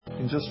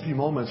In just a few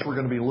moments, we're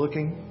going to be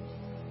looking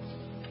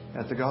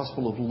at the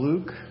Gospel of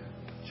Luke,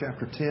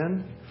 chapter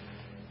 10,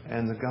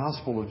 and the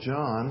Gospel of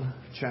John,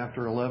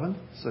 chapter 11.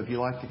 So if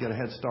you'd like to get a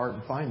head start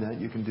and find that,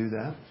 you can do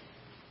that.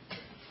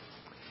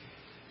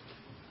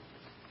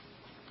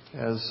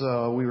 As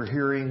we were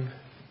hearing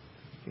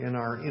in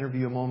our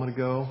interview a moment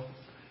ago,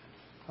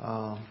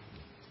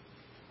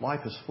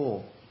 life is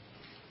full.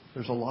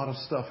 There's a lot of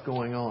stuff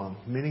going on.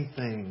 Many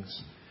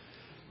things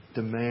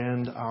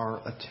demand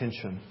our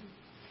attention.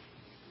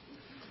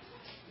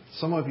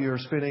 Some of you are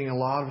spending a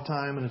lot of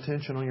time and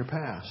attention on your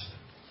past.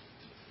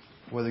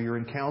 Whether you're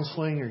in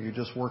counseling or you're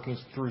just working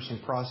through some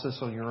process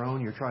on your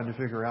own, you're trying to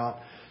figure out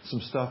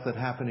some stuff that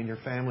happened in your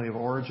family of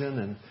origin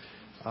and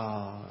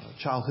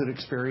childhood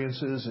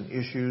experiences and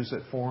issues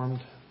that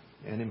formed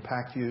and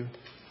impact you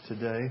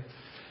today.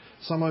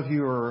 Some of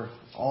you are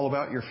all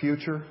about your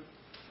future,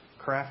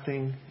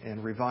 crafting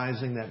and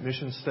revising that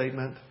mission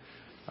statement,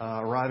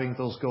 arriving at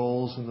those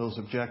goals and those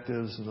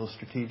objectives and those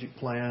strategic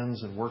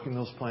plans and working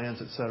those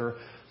plans, etc.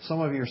 Some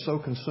of you are so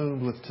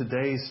consumed with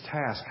today's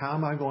task. How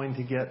am I going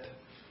to get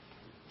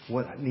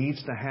what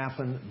needs to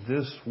happen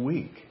this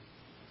week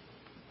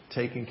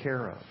taken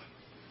care of?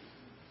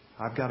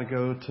 I've got to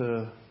go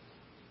to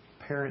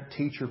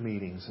parent-teacher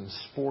meetings and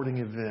sporting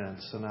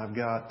events, and I've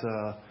got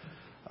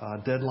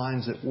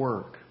deadlines at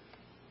work.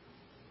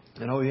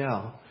 And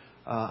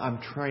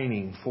I'm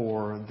training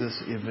for this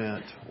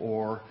event,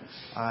 or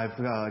I've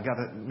got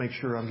to make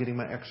sure I'm getting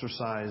my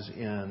exercise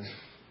in,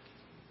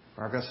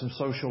 or I've got some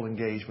social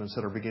engagements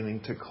that are beginning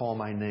to call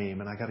my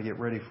name, and I've got to get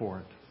ready for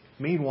it.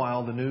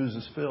 Meanwhile, the news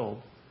is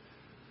filled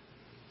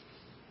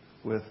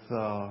with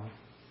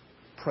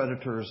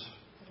predators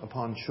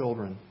upon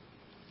children,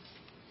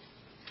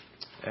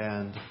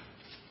 and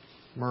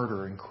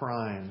murder and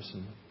crimes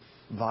and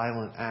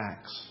violent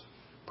acts,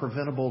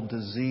 preventable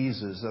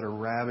diseases that are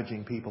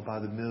ravaging people by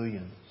the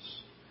millions.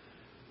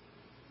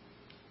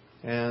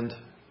 And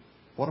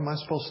what am I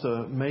supposed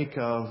to make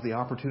of the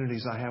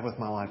opportunities I have with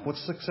my life?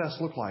 What's success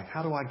look like?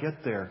 How do I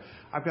get there?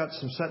 I've got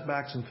some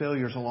setbacks and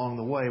failures along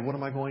the way. What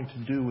am I going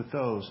to do with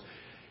those?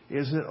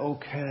 Is it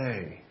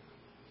okay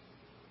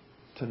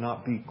to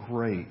not be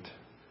great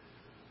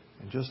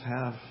and just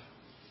have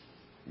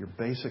your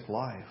basic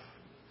life?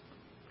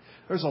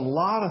 There's a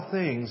lot of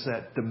things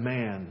that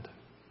demand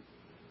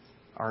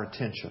our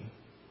attention.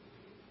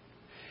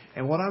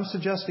 And what I'm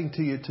suggesting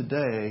to you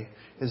today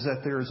is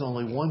that there is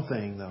only one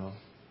thing, though,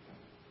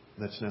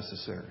 that's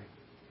necessary.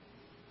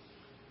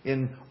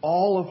 In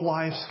all of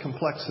life's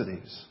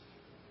complexities,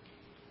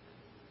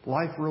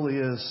 life really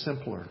is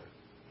simpler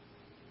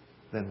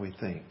than we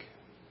think.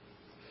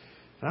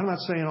 And I'm not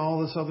saying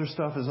all this other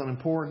stuff is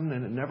unimportant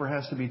and it never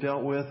has to be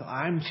dealt with.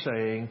 I'm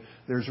saying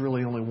there's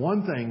really only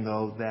one thing,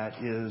 though,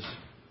 that is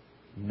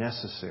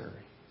necessary,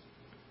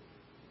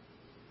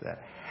 that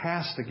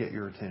has to get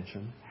your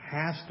attention,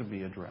 has to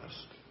be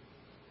addressed.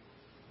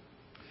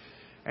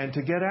 And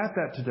to get at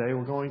that today,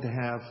 we're going to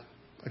have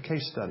a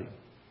case study.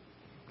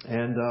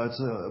 And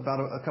it's about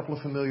a couple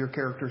of familiar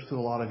characters to a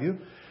lot of you.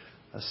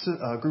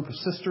 A group of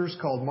sisters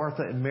called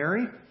Martha and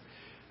Mary.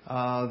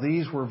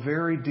 These were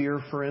very dear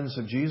friends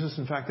of Jesus.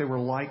 In fact, they were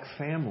like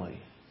family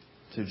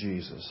to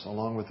Jesus,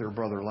 along with their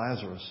brother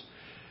Lazarus.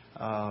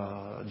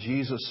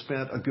 Jesus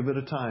spent a good bit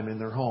of time in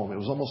their home. It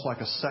was almost like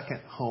a second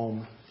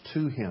home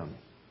to Him.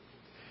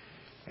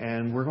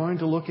 And we're going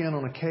to look in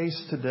on a case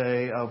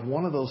today of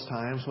one of those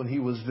times when He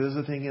was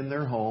visiting in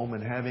their home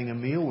and having a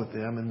meal with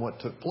them and what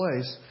took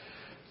place.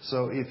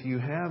 So if you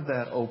have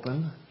that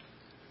open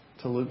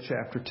to Luke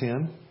chapter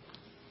 10,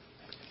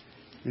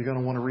 you're going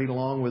to want to read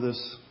along with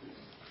us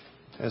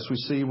as we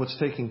see what's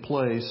taking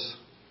place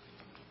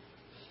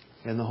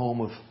in the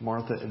home of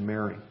Martha and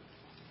Mary.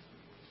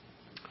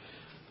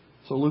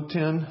 So Luke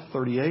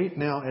 10:38.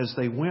 Now as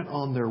they went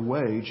on their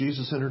way,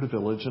 Jesus entered a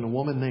village, and a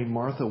woman named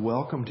Martha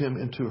welcomed Him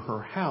into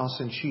her house,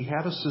 and she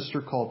had a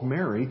sister called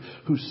Mary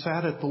who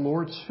sat at the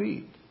Lord's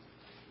feet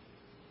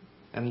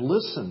and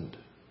listened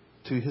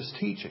to His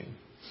teaching.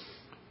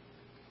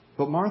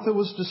 But Martha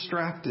was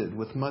distracted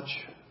with much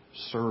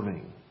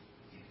serving.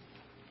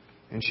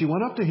 And she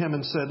went up to Him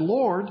and said,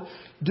 "Lord,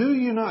 do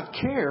you not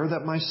care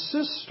that my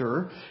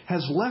sister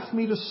has left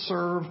me to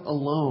serve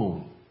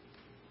alone?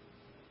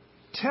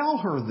 Tell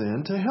her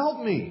then to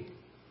help me."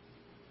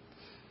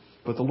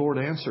 But the Lord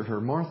answered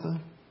her, "Martha,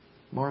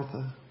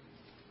 Martha,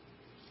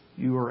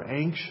 you are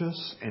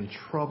anxious and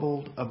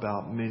troubled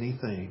about many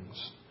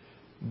things,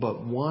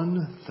 but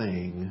one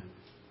thing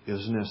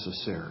is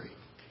necessary.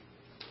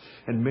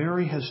 And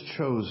Mary has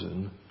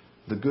chosen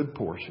the good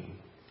portion,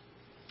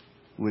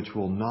 which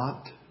will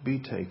not be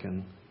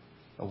taken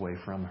away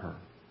from her."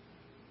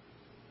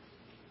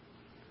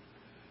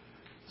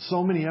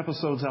 So many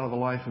episodes out of the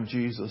life of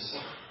Jesus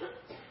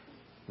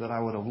that I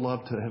would have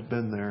loved to have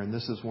been there. And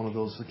this is one of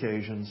those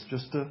occasions,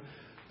 just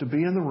to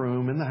be in the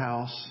room, in the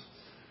house,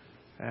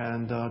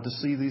 and to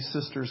see these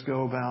sisters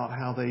go about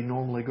how they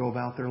normally go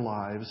about their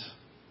lives,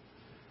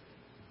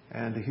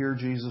 and to hear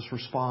Jesus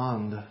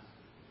respond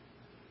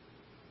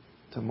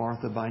to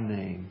Martha by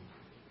name.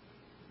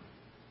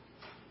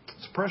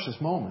 a precious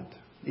moment.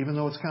 Even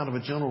though it's kind of a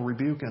gentle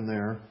rebuke in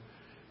there,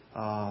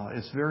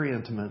 it's very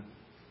intimate,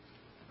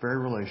 very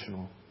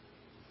relational.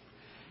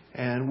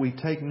 And we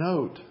take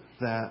note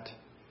that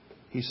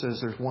he says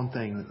there's one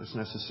thing that is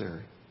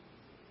necessary.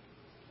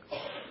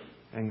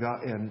 And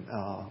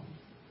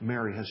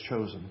Mary has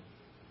chosen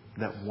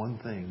that one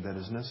thing that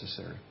is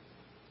necessary.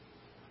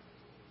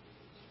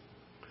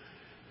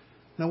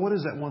 Now, what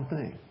is that one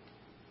thing?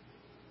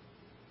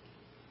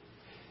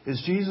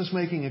 Is Jesus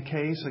making a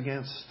case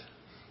against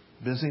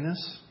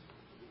busyness?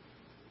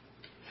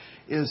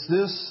 Is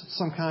this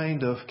some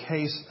kind of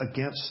case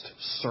against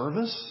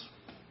service?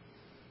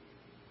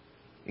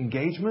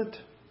 Engagement?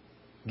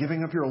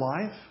 Giving up your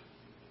life?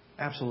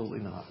 Absolutely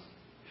not.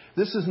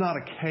 This is not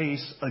a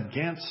case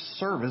against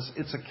service.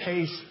 It's a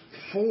case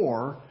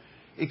for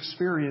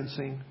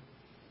experiencing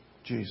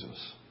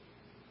Jesus.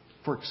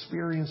 For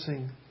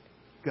experiencing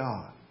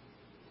God.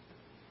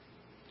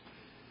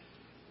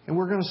 And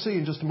we're going to see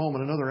in just a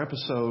moment another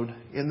episode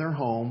in their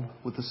home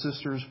with the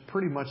sisters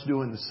pretty much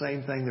doing the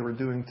same thing they were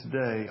doing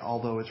today,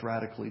 although it's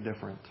radically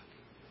different.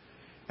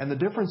 And the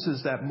difference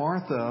is that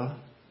Martha,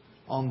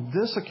 on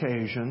this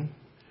occasion,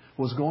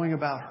 was going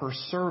about her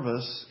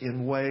service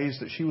in ways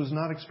that she was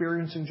not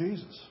experiencing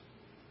Jesus.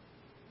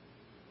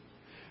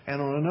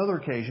 And on another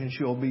occasion,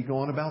 she'll be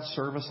going about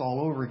service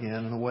all over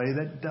again in a way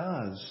that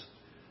does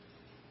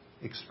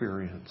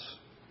experience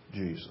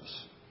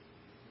Jesus.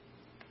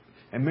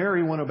 And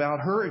Mary went about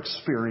her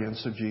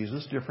experience of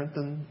Jesus different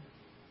than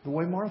the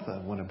way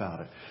Martha went about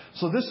it.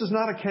 So this is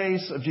not a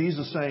case of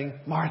Jesus saying,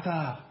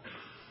 Martha,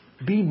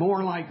 be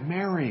more like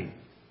Mary.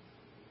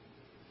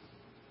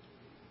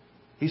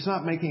 He's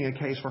not making a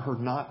case for her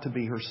not to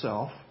be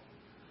herself.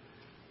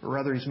 But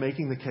rather, He's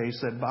making the case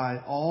that by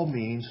all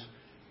means,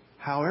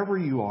 however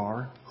you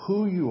are,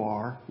 who you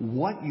are,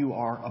 what you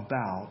are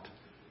about,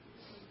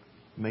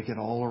 make it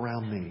all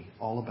around me,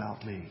 all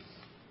about me.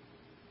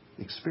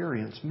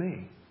 Experience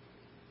me.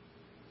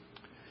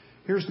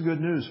 Here's the good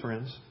news,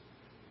 friends.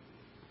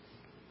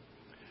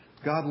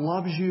 God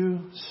loves you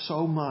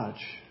so much,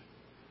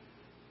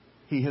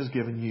 He has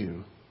given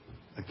you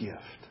a gift.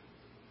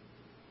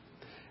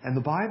 And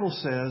the Bible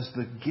says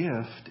the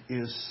gift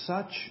is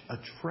such a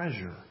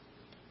treasure.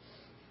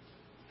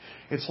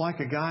 It's like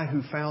a guy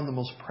who found the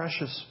most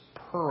precious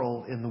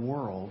pearl in the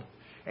world,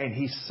 and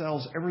he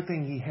sells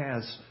everything he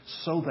has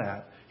so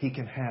that he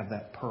can have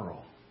that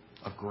pearl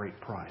of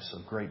great price,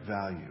 of great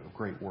value, of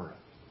great worth.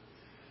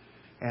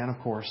 And,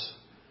 of course,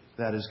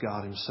 that is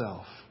God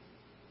Himself.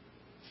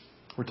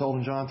 We're told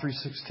in John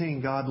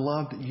 3:16, God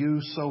loved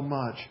you so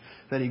much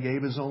that He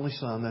gave His only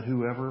Son, that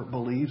whoever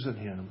believes in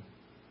Him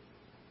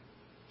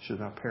should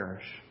not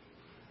perish,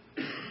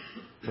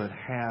 but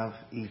have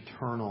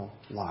eternal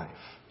life.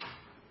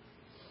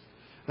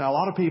 Now, a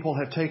lot of people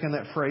have taken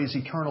that phrase,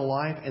 eternal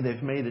life, and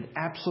they've made it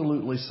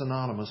absolutely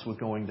synonymous with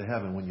going to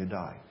heaven when you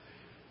die.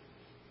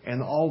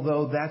 And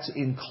although that's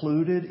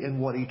included in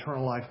what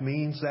eternal life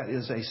means, that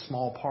is a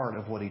small part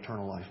of what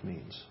eternal life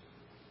means.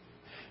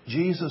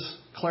 Jesus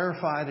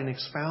clarified and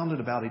expounded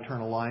about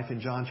eternal life in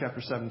John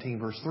chapter 17,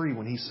 verse 3,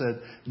 when He said,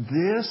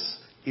 "This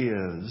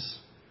is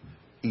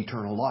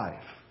eternal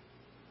life,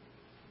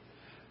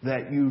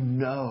 that you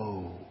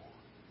know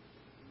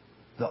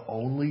the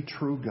only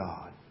true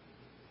God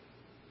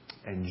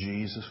and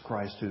Jesus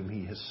Christ whom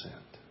He has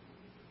sent."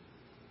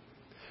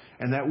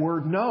 And that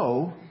word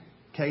know,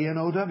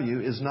 K-N-O-W,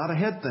 is not a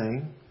head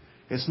thing.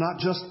 It's not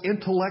just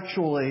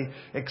intellectually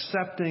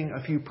accepting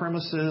a few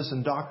premises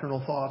and doctrinal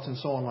thoughts and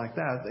so on like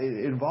that.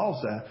 It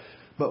involves that.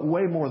 But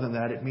way more than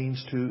that, it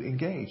means to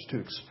engage, to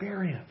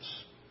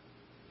experience,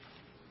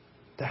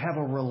 to have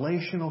a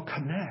relational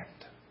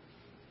connect.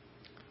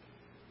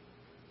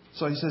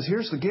 So He says,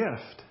 here's the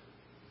gift.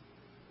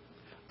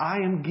 I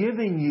am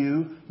giving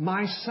you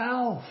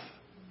myself.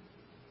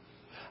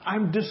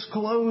 I'm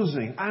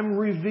disclosing, I'm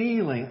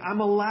revealing,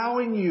 I'm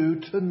allowing you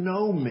to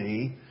know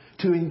me,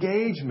 to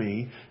engage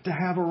me, to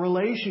have a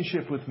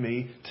relationship with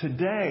me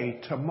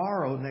today,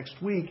 tomorrow, next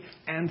week,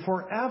 and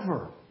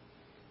forever.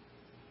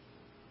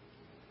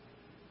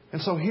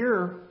 And so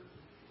here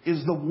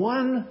is the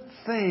one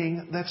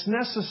thing that's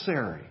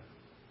necessary.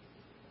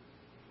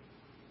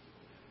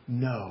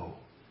 Know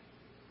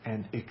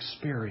and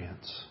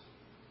experience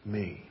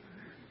me.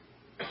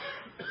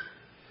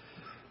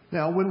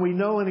 Now, when we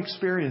know and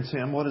experience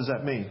Him, what does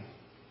that mean?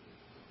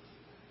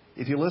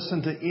 If you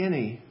listen to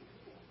any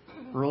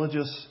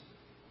religious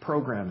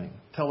programming,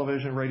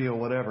 television, radio,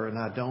 whatever, and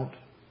I don't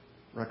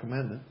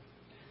recommend it,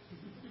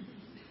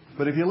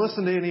 but if you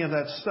listen to any of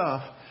that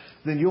stuff,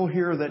 then you'll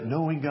hear that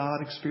knowing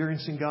God,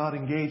 experiencing God,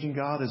 engaging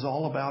God is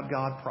all about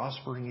God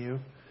prospering you,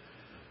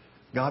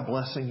 God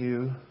blessing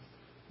you,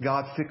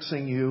 God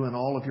fixing you and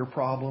all of your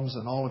problems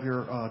and all of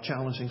your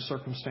challenging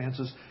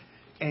circumstances.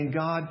 And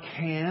God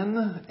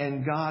can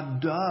and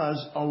God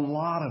does a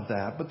lot of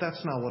that, but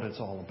that's not what it's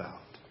all about.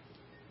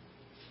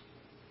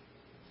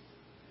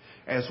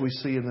 As we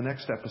see in the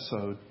next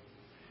episode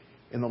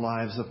in the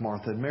lives of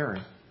Martha and Mary.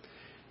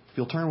 If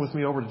you'll turn with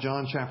me over to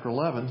John chapter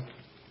 11.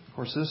 Of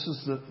course, this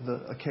is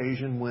the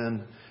occasion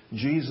when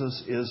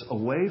Jesus is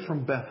away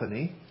from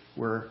Bethany,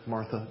 where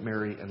Martha,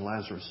 Mary, and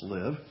Lazarus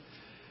live.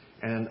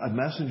 And a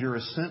messenger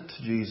is sent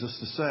to Jesus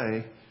to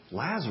say,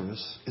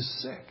 Lazarus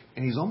is sick.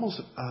 And he's almost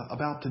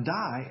about to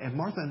die. And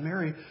Martha and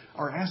Mary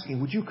are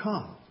asking, would you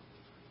come?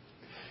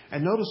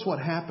 And notice what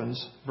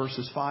happens,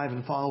 verses 5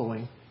 and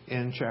following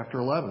in chapter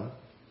 11.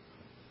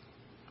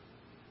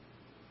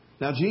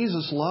 Now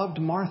Jesus loved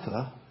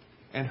Martha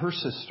and her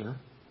sister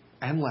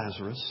and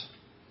Lazarus.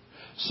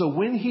 So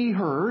when he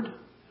heard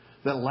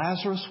that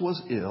Lazarus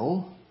was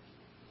ill,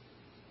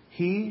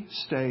 he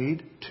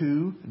stayed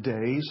 2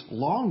 days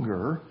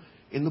longer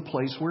in the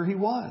place where he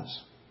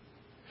was.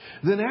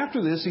 Then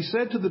after this, he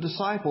said to the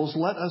disciples,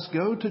 let us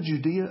go to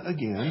Judea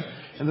again.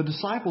 And the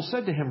disciples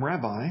said to him,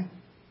 Rabbi,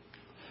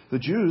 the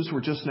Jews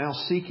were just now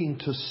seeking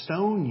to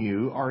stone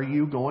you. Are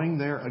you going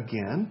there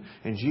again?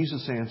 And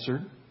Jesus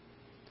answered,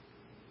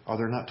 are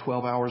there not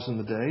 12 hours in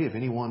the day? If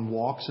anyone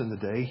walks in the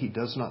day, he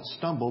does not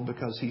stumble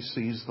because he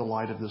sees the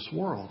light of this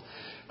world.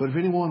 But if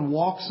anyone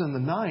walks in the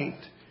night,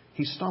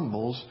 he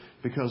stumbles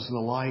because the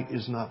light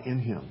is not in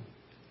him.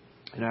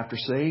 And after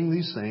saying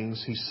these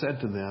things, he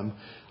said to them,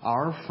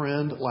 our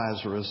friend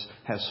Lazarus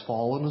has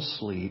fallen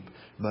asleep,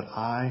 but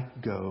I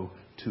go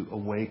to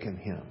awaken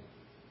him.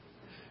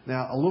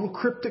 Now, a little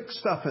cryptic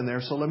stuff in there,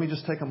 so let me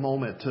just take a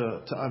moment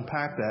to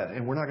unpack that.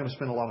 And we're not going to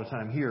spend a lot of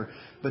time here.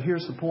 But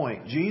here's the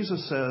point.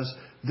 Jesus says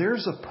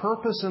there's a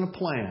purpose and a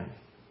plan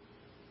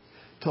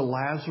to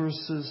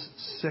Lazarus'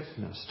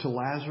 sickness, to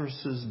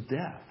Lazarus'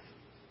 death.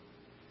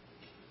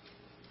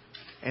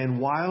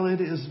 And while it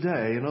is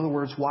day, in other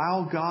words,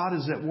 while God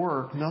is at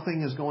work,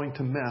 nothing is going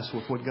to mess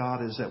with what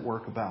God is at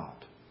work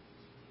about.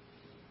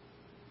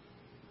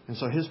 And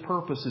so His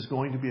purpose is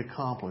going to be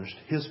accomplished.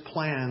 His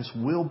plans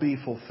will be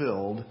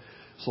fulfilled.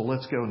 So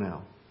let's go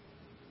now.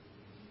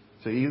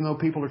 So even though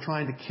people are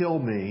trying to kill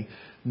me,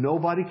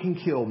 nobody can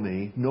kill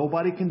me.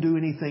 Nobody can do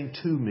anything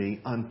to me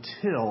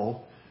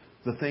until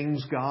the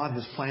things God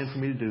has planned for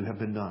me to do have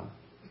been done.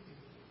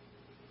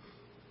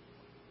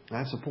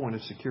 That's a point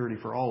of security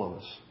for all of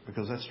us,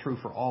 because that's true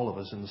for all of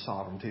us in the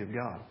sovereignty of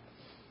God.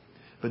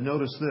 But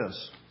notice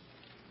this.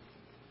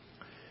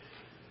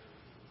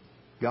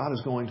 God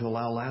is going to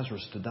allow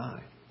Lazarus to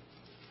die.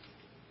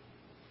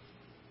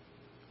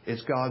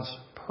 It's God's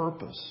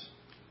purpose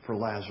for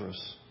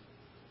Lazarus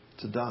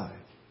to die.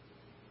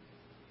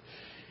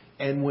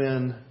 And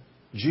when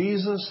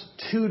Jesus,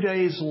 2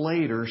 days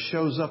later,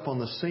 shows up on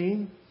the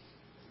scene,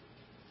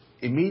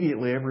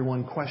 immediately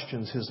everyone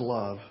questions His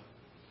love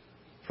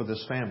for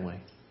this family.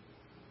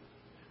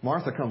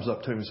 Martha comes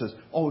up to him and says,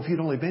 oh, if you'd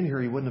only been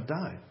here, he wouldn't have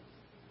died.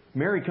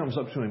 Mary comes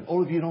up to him,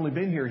 oh, if you'd only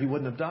been here, he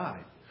wouldn't have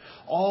died.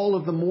 All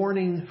of the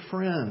mourning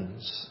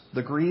friends,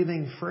 the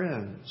grieving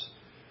friends,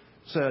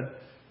 said,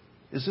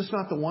 is this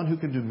not the one who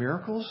can do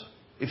miracles?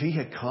 If he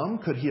had come,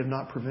 could he have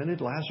not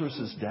prevented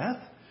Lazarus' death?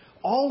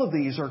 All of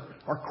these are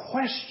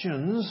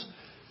questions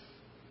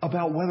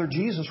about whether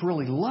Jesus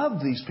really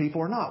loved these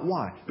people or not.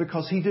 Why?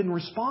 Because He didn't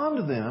respond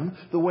to them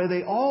the way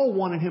they all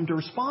wanted Him to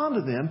respond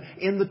to them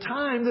in the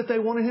time that they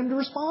wanted Him to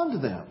respond to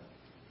them.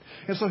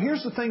 And so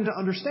here's the thing to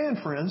understand,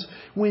 friends.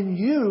 When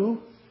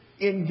you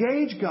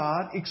engage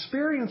God,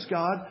 experience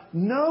God,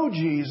 know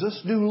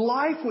Jesus, do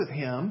life with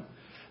Him,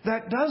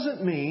 that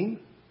doesn't mean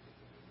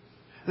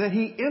that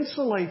He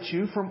insulates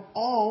you from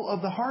all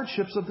of the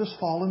hardships of this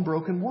fallen,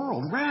 broken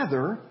world.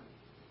 Rather,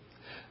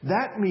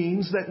 that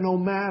means that no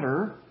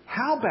matter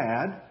how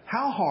bad,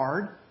 how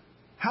hard,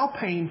 how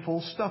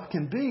painful stuff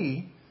can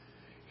be,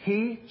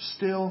 He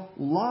still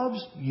loves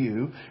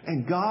you,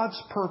 and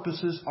God's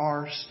purposes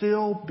are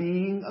still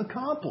being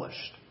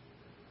accomplished.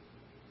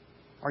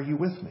 Are you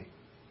with me?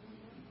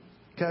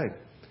 Okay.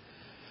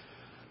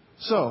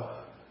 So,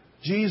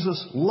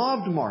 Jesus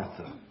loved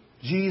Martha.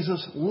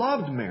 Jesus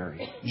loved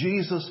Mary.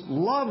 Jesus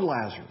loved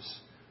Lazarus.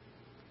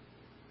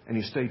 And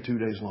He stayed 2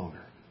 days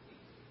longer.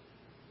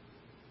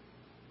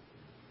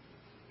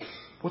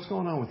 What's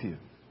going on with you?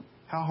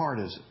 How hard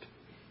is it?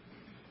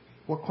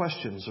 What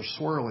questions are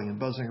swirling and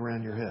buzzing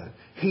around your head?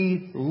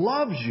 He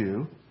loves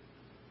you,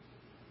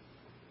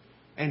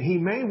 and He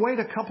may wait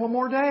a couple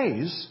more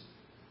days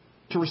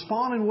to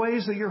respond in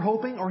ways that you're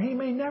hoping, or He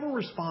may never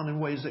respond in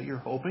ways that you're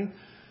hoping.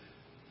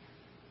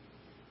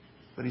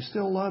 But He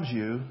still loves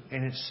you,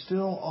 and it's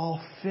still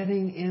all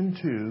fitting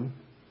into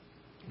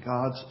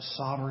God's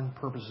sovereign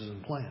purposes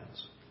and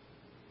plans.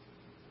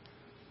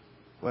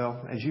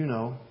 Well, as you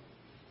know,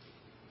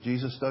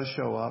 Jesus does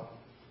show up.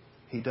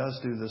 He does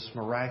do this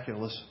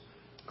miraculous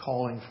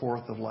calling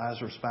forth of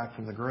Lazarus back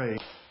from the grave.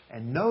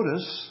 And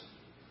notice,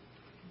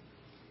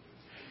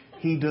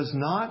 He does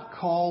not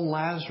call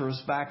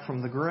Lazarus back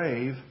from the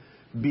grave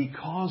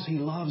because He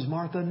loves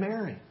Martha and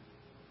Mary.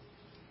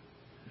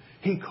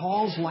 He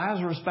calls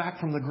Lazarus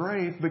back from the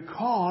grave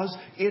because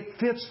it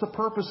fits the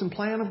purpose and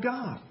plan of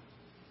God.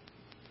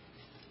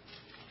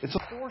 It's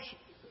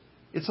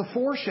a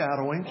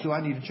foreshadowing. Do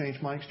I need to change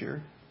mics,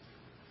 Jerry?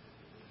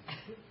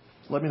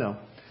 Let me know.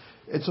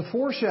 It's a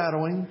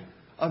foreshadowing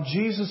of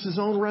Jesus'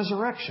 own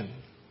resurrection.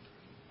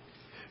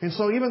 And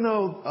so even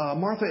though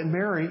Martha and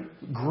Mary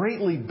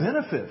greatly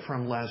benefit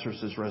from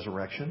Lazarus'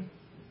 resurrection,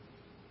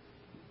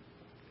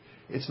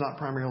 it's not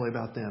primarily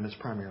about them, it's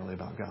primarily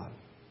about God.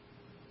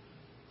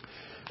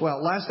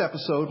 Well,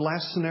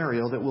 last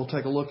scenario that we'll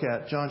take a look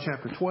at, John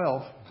chapter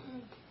 12,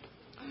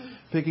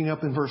 picking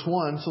up in verse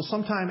 1. So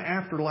sometime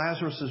after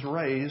Lazarus is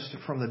raised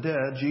from the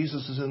dead,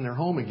 Jesus is in their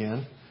home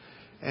again.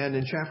 And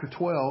in chapter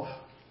 12,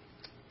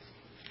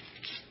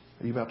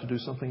 are you about to do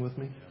something with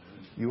me?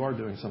 You are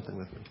doing something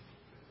with me.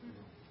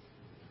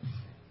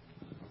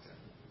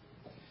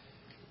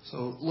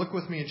 So look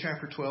with me in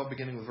chapter 12,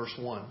 beginning with verse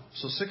 1.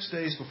 So 6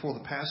 days before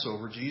the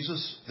Passover,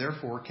 Jesus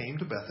therefore came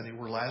to Bethany,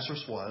 where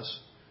Lazarus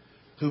was,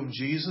 whom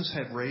Jesus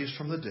had raised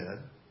from the dead.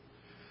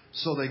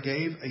 So they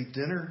gave a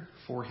dinner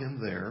for him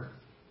there.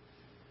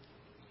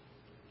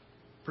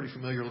 Pretty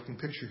familiar looking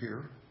picture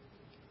here.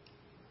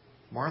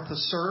 Martha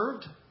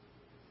served,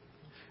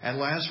 and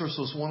Lazarus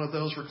was one of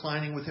those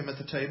reclining with him at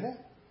the table.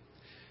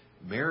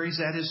 Mary's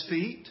at his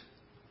feet.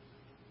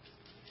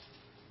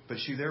 But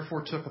she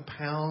therefore took a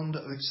pound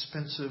of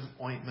expensive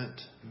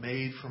ointment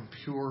made from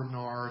pure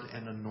nard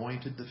and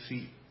anointed the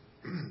feet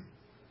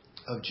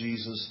of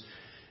Jesus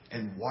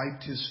and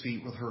wiped his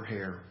feet with her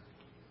hair.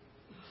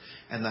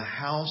 And the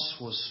house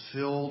was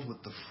filled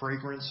with the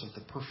fragrance of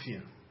the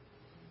perfume.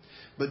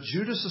 But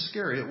Judas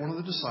Iscariot, one of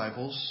the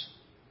disciples,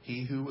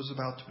 he who was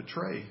about to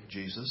betray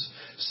Jesus,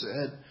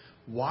 said,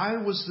 "Why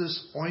was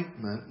this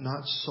ointment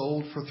not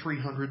sold for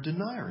 300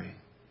 denarii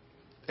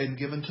and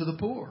given to the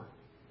poor?"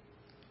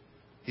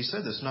 He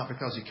said this not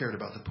because he cared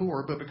about the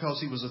poor, but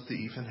because he was a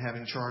thief, and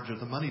having charge of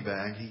the money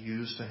bag, he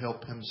used to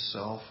help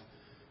himself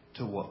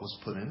to what was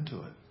put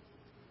into it.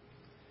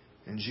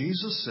 And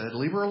Jesus said,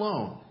 "Leave her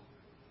alone,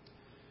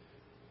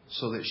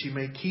 so that she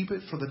may keep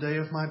it for the day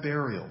of my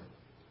burial.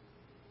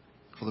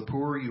 For the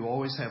poor you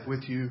always have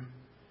with you,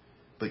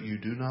 but you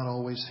do not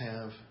always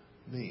have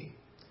me."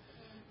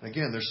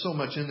 Again, there's so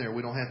much in there,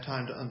 we don't have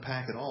time to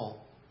unpack it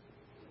all.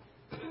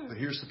 But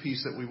here's the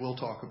piece that we will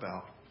talk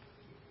about.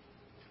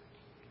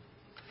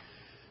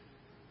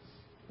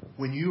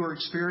 When you are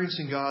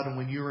experiencing God and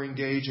when you are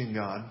engaging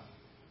God,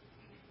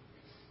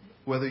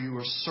 whether you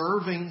are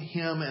serving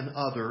Him and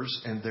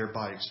others and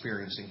thereby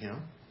experiencing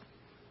Him,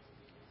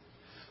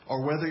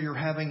 or whether you're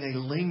having a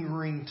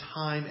lingering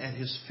time at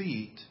His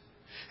feet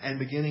and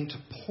beginning to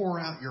pour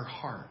out your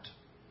heart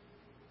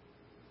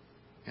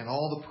and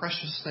all the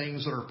precious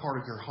things that are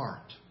part of your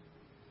heart,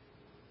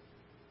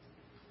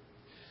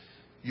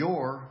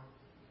 your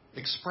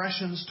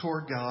expressions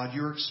toward God,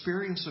 your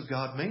experience of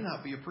God may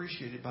not be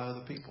appreciated by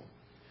other people.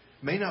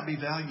 May not be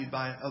valued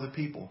by other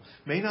people.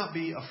 May not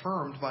be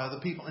affirmed by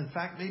other people. In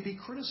fact, may be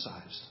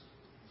criticized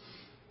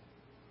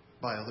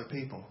by other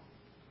people.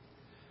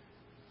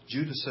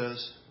 Judas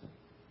says,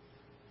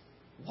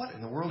 "What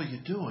in the world are you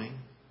doing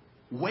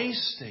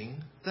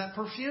wasting that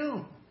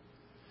perfume?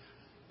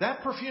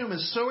 That perfume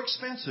is so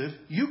expensive,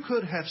 you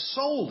could have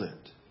sold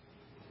it,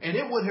 and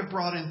it would have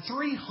brought in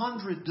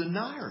 300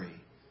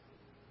 denarii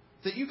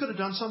that you could have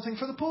done something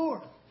for the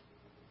poor."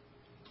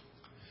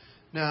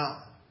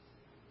 Now,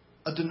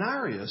 one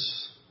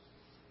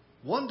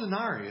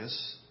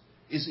denarius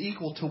is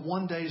equal to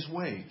 1 day's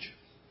wage.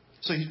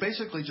 So he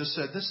basically just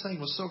said this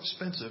thing was so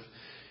expensive,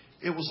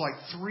 it was like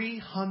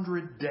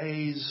 300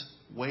 days'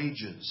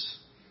 wages.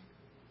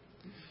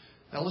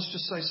 Now let's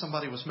just say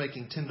somebody was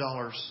making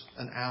 $10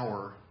 an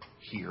hour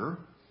here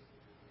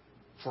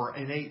for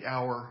an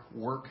 8-hour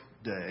work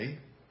day.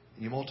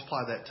 You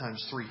multiply that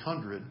times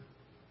 300.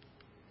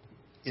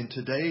 In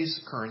today's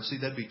currency,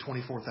 that'd be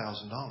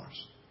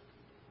 $24,000.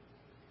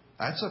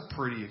 That's a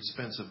pretty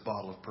expensive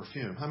bottle of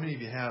perfume. How many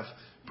of you have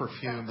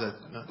perfume that...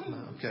 No,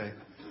 okay.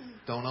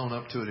 Don't own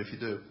up to it if you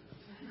do.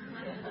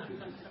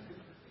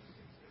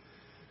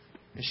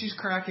 And she's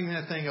cracking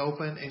that thing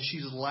open and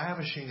she's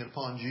lavishing it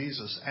upon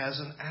Jesus as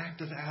an act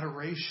of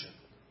adoration.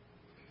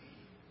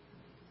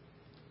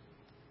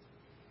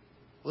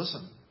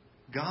 Listen,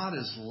 God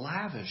is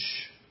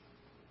lavish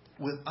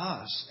with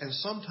us. And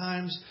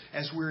sometimes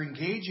as we're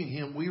engaging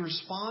Him, we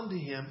respond to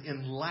Him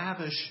in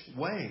lavish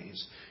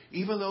ways,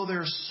 even though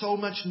there's so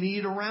much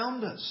need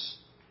around us.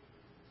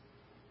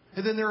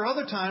 And then there are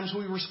other times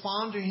we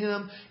respond to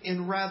Him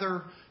in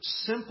rather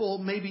simple,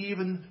 maybe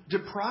even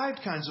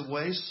deprived kinds of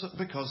ways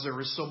because there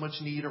is so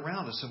much need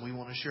around us and we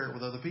want to share it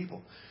with other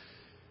people.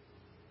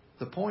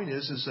 The point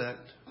is that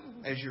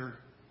as you're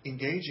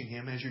engaging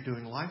Him, as you're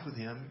doing life with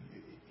Him,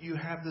 you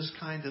have this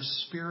kind of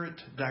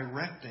spirit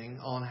directing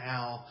on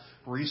how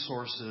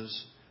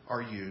resources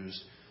are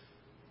used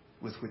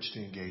with which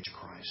to engage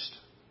Christ,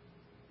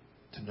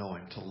 to know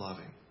Him, to love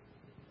Him.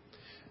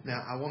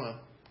 Now, I want to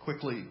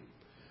quickly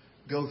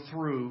go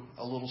through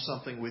a little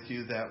something with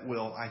you that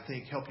will, I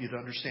think, help you to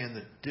understand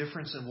the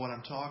difference in what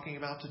I'm talking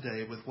about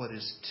today with what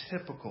is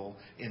typical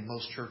in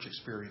most church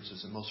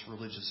experiences and most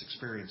religious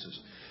experiences.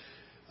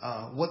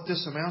 What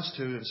this amounts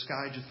to, and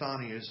Skye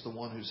Jethani is the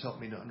one who's helped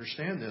me to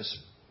understand this,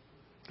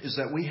 is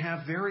that we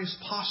have various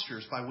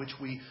postures by which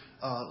we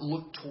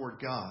look toward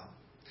God.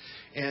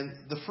 And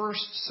the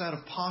first set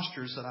of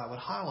postures that I would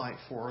highlight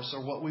for us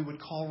are what we would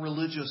call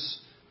religious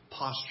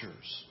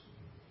postures.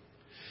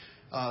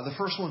 The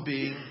first one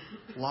being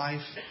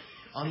life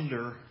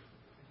under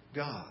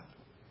God.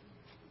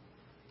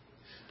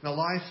 Now,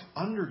 life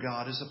under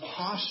God is a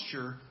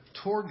posture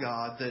toward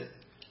God that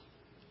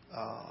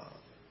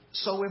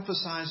so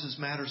emphasizes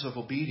matters of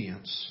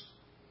obedience,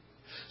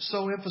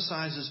 so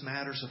emphasizes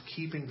matters of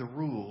keeping the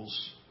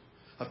rules,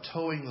 of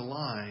towing the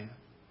line,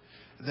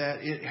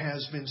 that it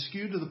has been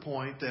skewed to the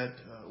point that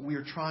we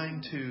are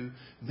trying to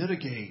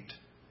mitigate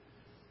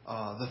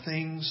the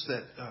things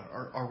that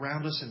are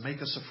around us and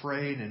make us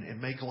afraid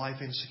and make life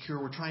insecure.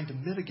 We're trying to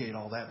mitigate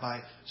all that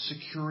by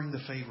securing the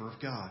favor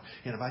of God.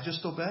 And if I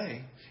just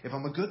obey, if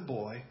I'm a good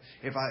boy,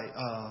 if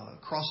I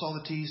cross all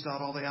the T's,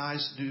 dot all the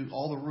I's, do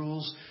all the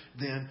rules,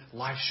 then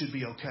life should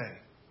be okay.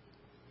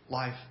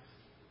 Life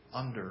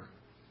under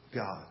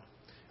God.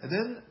 And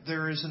then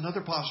there is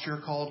another posture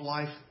called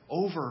life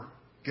over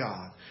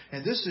God.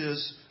 And this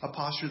is a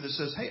posture that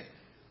says, hey,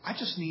 I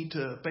just need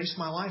to base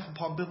my life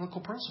upon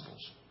biblical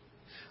principles.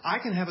 I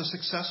can have a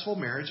successful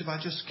marriage if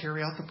I just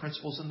carry out the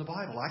principles in the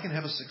Bible. I can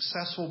have a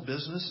successful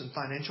business and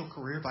financial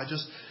career if I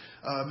just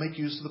make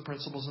use of the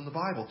principles in the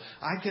Bible.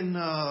 I can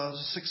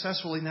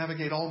successfully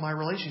navigate all of my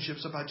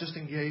relationships if I just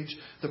engage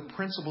the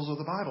principles of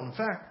the Bible. In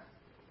fact,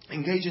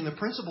 engaging the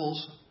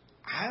principles,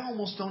 I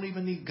almost don't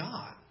even need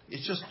God.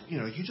 It's just,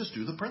 you just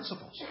do the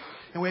principles.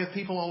 And we have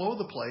people all over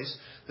the place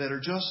that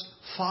are just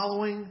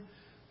following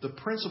the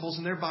principles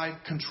and thereby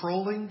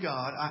controlling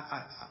God.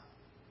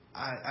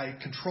 I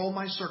control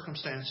my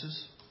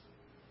circumstances,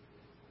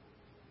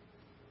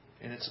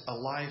 and it's a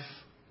life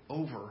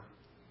over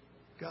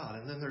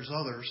God. And then there's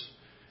others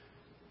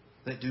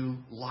that do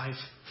life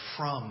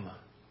from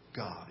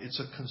God. It's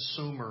a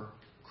consumer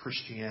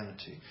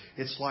Christianity.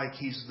 It's like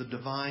He's the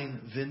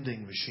divine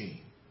vending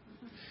machine.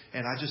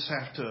 And I just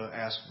have to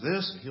ask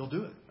this, and He'll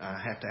do it. I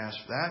have to ask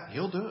for that, and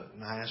He'll do it.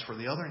 And I ask for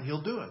the other, and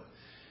He'll do it.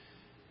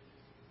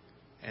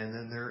 And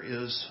then there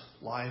is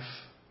life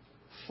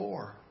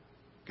for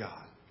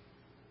God,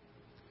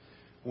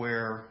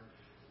 where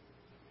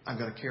I'm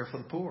going to care for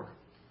the poor.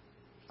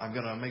 I'm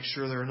going to make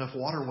sure there are enough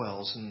water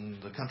wells in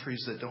the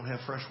countries that don't have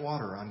fresh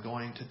water. I'm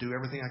going to do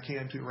everything I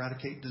can to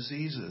eradicate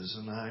diseases.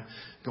 And I'm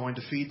going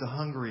to feed the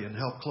hungry and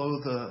help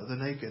clothe the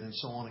naked, and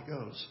so on it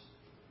goes.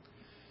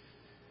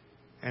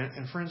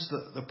 And friends,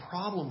 the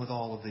problem with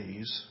all of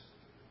these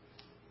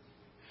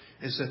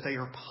is that they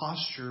are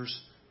postures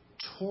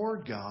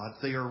toward God.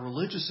 They are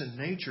religious in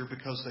nature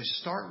because they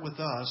start with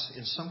us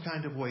in some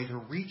kind of way to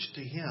reach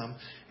to Him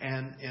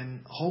and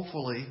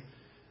hopefully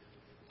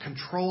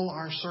control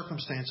our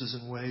circumstances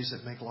in ways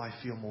that make life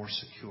feel more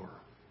secure.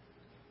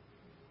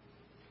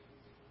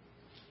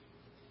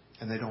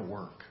 And they don't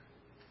work.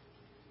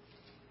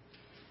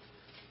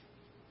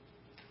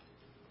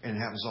 And it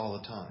happens all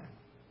the time.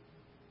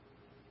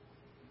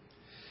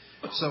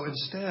 So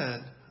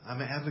instead,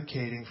 I'm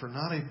advocating for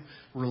not a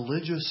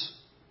religious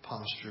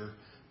posture,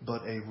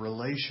 but a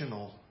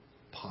relational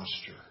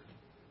posture.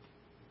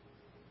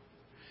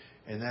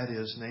 And that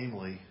is,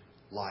 namely,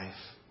 life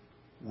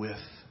with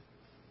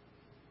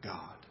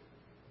God.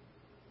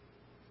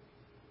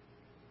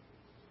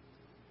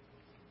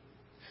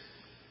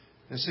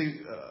 And see,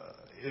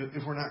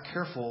 if we're not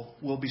careful,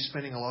 we'll be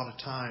spending a lot of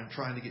time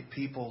trying to get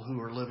people who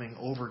are living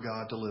over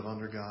God to live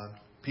under God.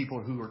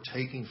 People who are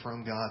taking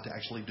from God to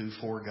actually do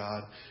for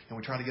God. And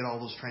we try to get all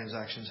those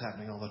transactions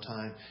happening all the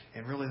time.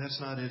 And really, that's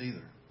not it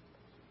either.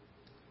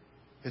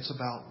 It's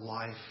about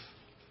life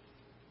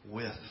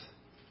with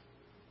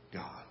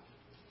God.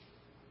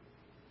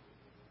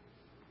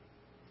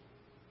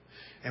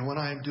 And when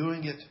I am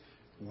doing it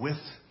with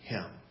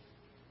Him,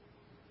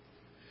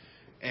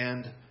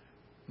 and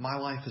my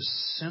life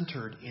is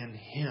centered in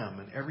Him,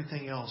 and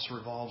everything else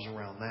revolves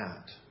around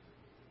that,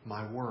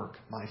 my work,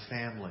 my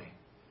family,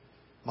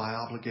 my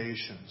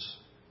obligations,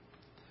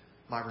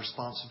 my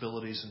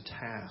responsibilities and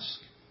tasks,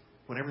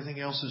 when everything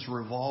else is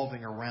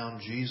revolving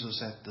around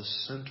Jesus at the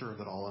center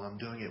of it all, and I'm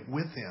doing it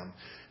with Him,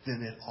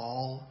 then it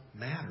all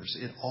matters.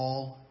 It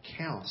all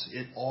counts.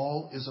 It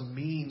all is a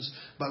means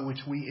by which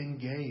we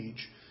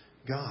engage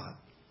God.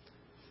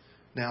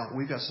 Now,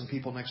 we've got some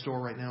people next door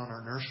right now in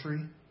our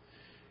nursery,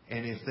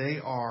 and if they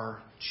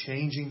are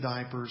changing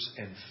diapers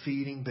and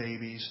feeding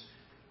babies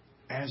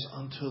as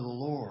unto the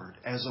Lord,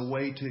 as a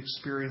way to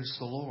experience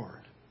the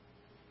Lord,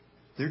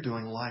 they're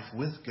doing life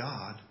with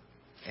God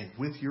and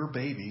with your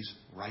babies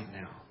right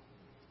now.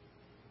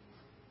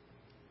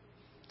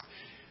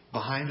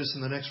 Behind us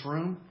in the next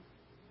room,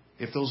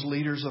 if those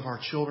leaders of our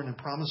children in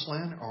Promised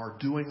Land are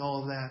doing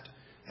all of that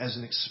as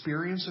an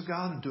experience of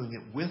God and doing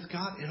it with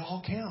God, it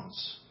all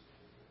counts.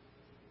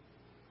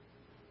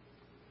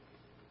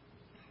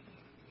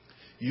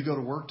 You go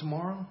to work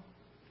tomorrow,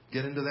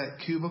 get into that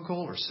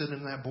cubicle or sit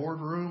in that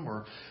boardroom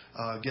or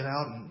get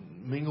out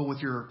and mingle with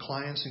your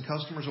clients and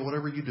customers or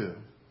whatever you do,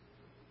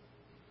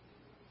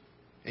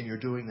 and you're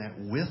doing that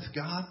with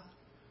God,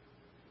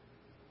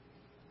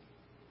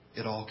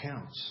 it all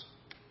counts.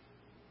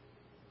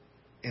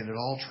 And it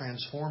all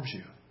transforms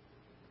you.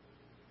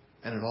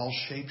 And it all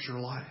shapes your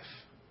life.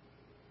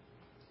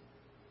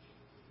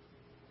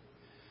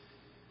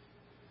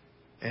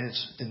 And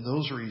it's in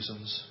those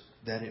reasons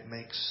that it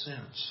makes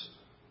sense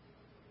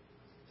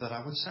that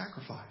I would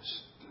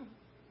sacrifice,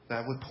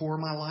 that I would pour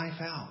my life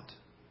out,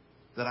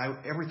 that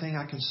everything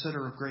I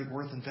consider of great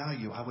worth and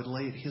value, I would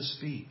lay at His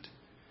feet,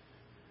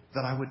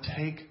 that I would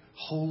take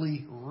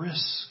holy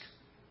risk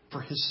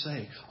for His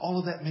sake. All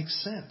of that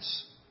makes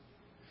sense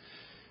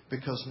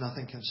because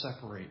nothing can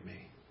separate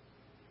me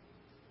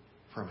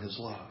from His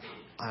love.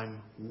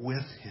 I'm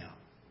with Him.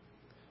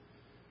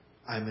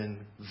 I'm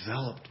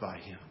enveloped by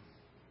Him.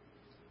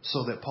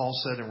 So that Paul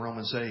said in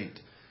Romans 8,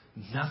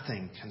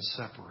 nothing can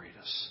separate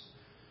us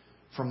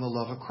from the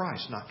love of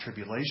Christ. Not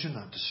tribulation,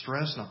 not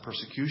distress, not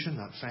persecution,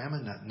 not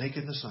famine, not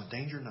nakedness, not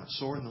danger, not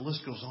sword, and the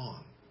list goes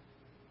on.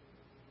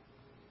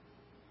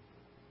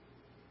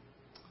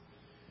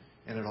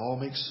 And it all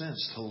makes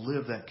sense to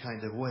live that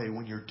kind of way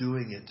when you're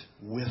doing it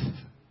with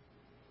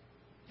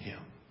Him.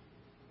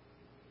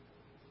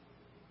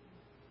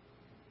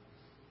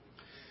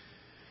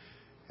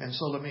 And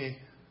so let me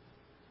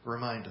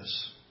remind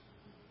us,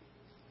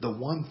 the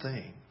one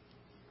thing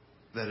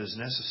that is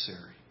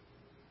necessary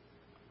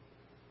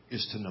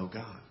is to know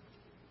God,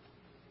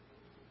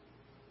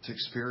 to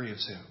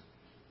experience Him,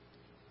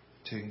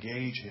 to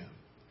engage Him,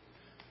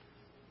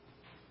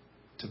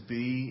 to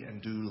be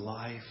and do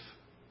life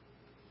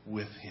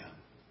with Him.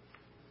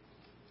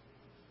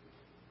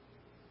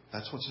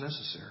 That's what's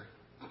necessary.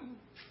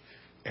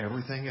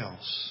 Everything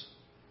else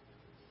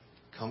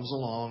comes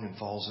along and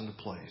falls into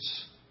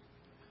place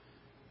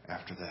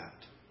after that.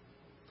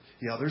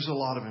 Yeah, there's a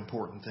lot of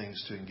important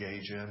things to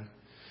engage in,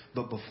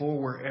 but before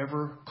we're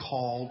ever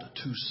called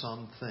to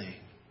something,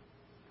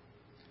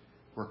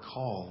 we're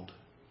called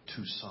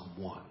to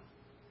someone.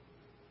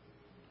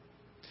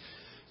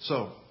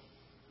 So,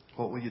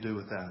 what will you do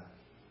with that?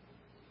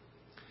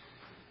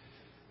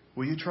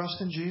 Will you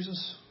trust in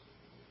Jesus?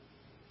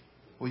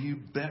 Will you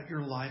bet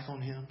your life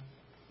on Him?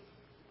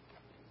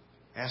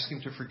 Ask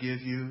Him to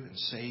forgive you and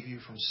save you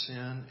from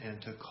sin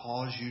and to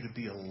cause you to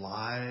be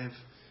alive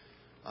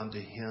unto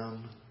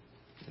Him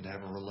and to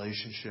have a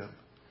relationship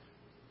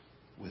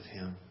with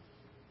Him?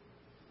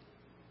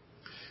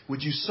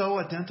 Would you so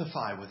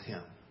identify with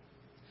Him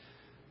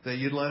that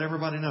you'd let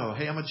everybody know,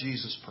 hey, I'm a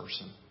Jesus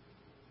person?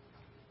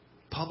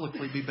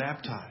 Publicly be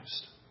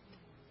baptized.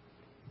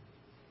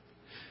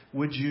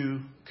 Would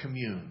you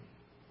commune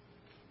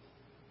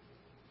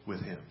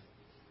with Him?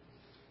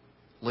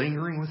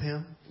 Lingering with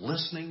Him?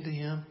 Listening to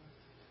Him?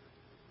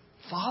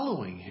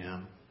 Following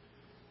Him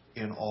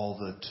in all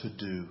the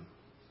to-do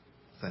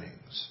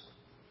things?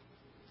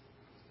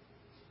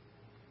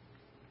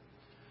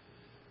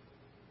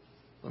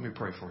 Let me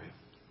pray for you.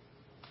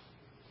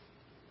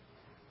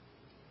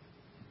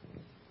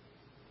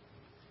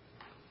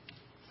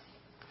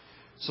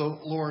 So,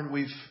 Lord,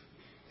 we've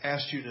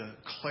asked you to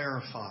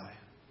clarify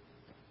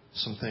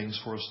some things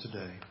for us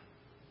today.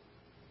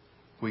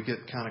 We get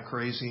kind of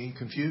crazy and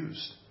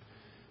confused.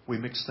 We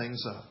mix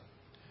things up.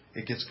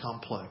 It gets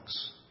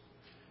complex.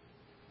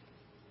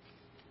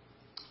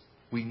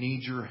 We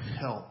need your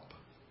help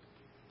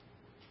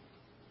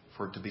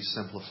for it to be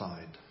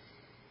simplified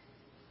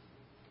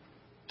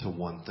to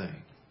one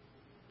thing.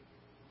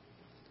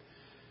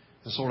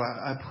 And so, Lord,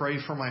 I pray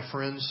for my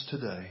friends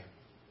today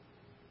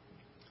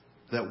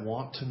that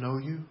want to know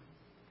you,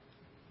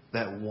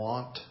 that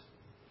want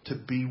to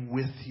be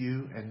with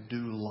you and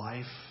do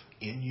life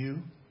in you,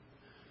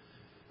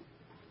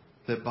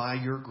 that by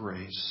your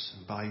grace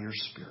and by your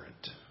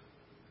Spirit,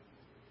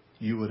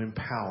 you would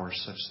empower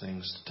such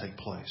things to take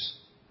place.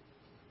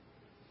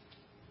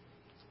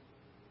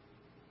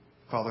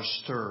 Father,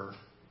 stir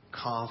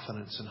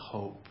confidence and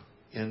hope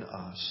in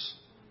us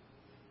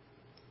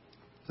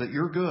that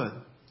you're good,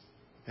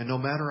 and no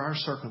matter our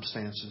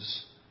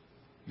circumstances,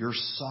 your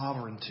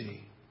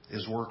sovereignty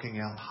is working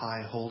out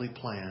high holy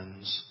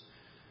plans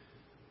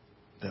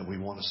that we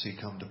want to see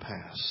come to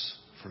pass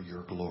for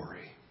your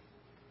glory.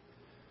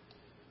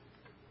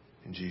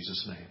 In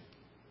Jesus' name,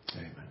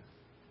 amen.